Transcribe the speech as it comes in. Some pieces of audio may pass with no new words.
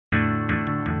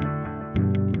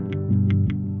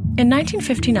In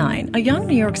 1959, a young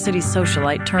New York City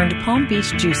socialite turned Palm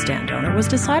Beach juice stand owner was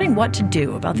deciding what to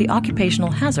do about the occupational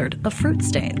hazard of fruit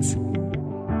stains.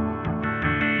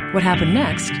 What happened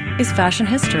next is fashion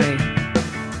history.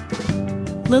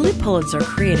 Lilly Pulitzer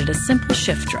created a simple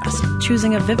shift dress,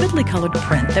 choosing a vividly colored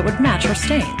print that would match her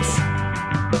stains.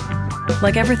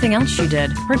 Like everything else she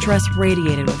did, her dress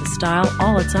radiated with a style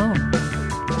all its own.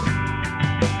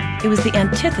 It was the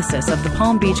antithesis of the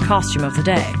Palm Beach costume of the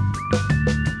day.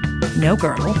 No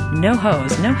girdle, no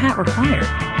hose, no hat required.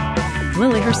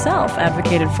 Lilly herself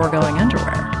advocated foregoing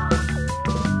underwear.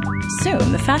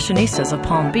 Soon, the fashionistas of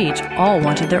Palm Beach all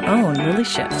wanted their own Lilly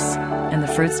shifts, and the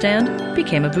fruit stand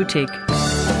became a boutique.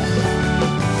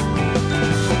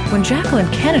 When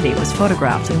Jacqueline Kennedy was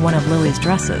photographed in one of Lilly's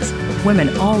dresses,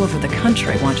 women all over the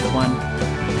country wanted one.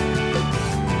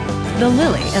 The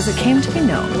Lilly, as it came to be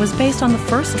known, was based on the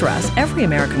first dress every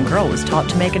American girl was taught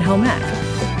to make in home ec.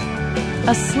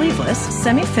 A sleeveless,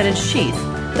 semi-fitted sheath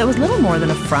that was little more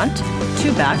than a front,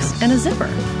 two backs, and a zipper.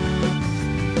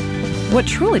 What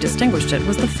truly distinguished it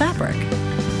was the fabric.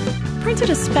 Printed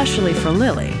especially for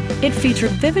Lilly, it featured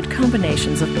vivid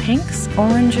combinations of pinks,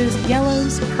 oranges,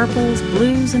 yellows, purples,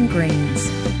 blues, and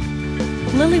greens.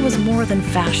 Lilly was more than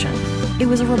fashion. It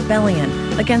was a rebellion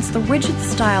against the rigid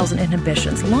styles and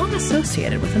inhibitions long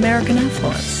associated with American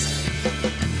affluence.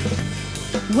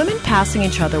 Women passing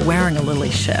each other wearing a Lilly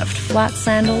shift, flat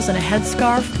sandals, and a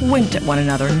headscarf winked at one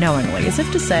another knowingly, as if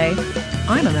to say,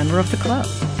 "I'm a member of the club."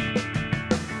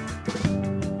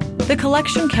 The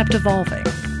collection kept evolving.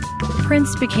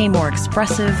 Prints became more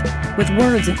expressive, with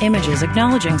words and images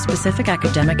acknowledging specific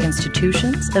academic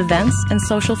institutions, events, and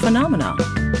social phenomena.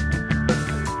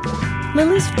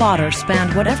 Lilly's fodder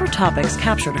spanned whatever topics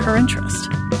captured her interest.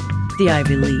 The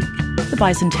Ivy League, the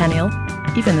bicentennial,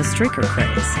 even the streaker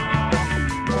craze.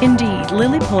 Indeed,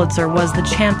 Lilly Pulitzer was the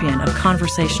champion of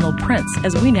conversational prints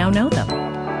as we now know them.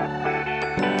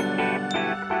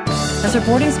 As her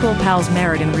boarding school pals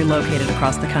married and relocated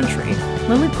across the country,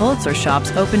 Lilly Pulitzer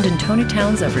shops opened in Tony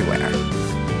towns everywhere.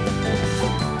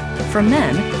 For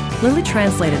men, Lilly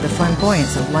translated the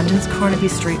flamboyance of London's Carnaby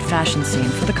Street fashion scene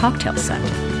for the cocktail set.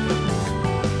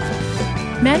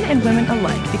 Men and women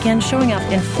alike began showing up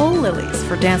in full Lillys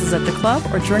for dances at the club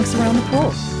or drinks around the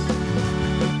pool.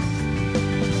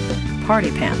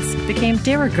 Party pants became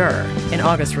de rigueur in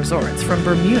August resorts from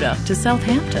Bermuda to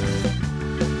Southampton.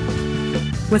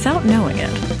 Without knowing it,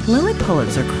 Lilly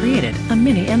Pulitzer created a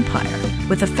mini empire,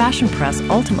 with the fashion press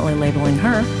ultimately labeling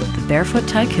her the Barefoot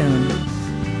Tycoon.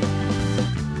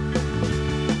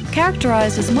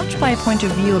 Characterized as much by a point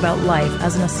of view about life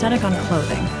as an aesthetic on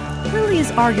clothing, Lilly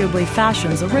is arguably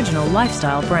fashion's original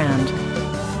lifestyle brand.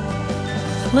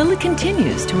 Lilly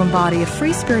continues to embody a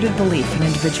free-spirited belief in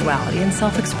individuality and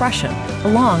self-expression,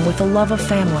 along with a love of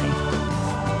family.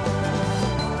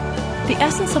 The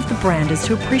essence of the brand is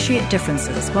to appreciate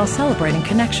differences while celebrating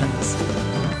connections.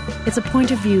 It's a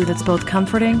point of view that's both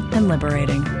comforting and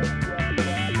liberating.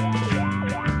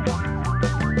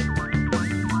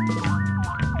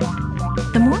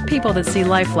 The more people that see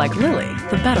life like Lilly,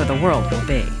 the better the world will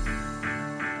be.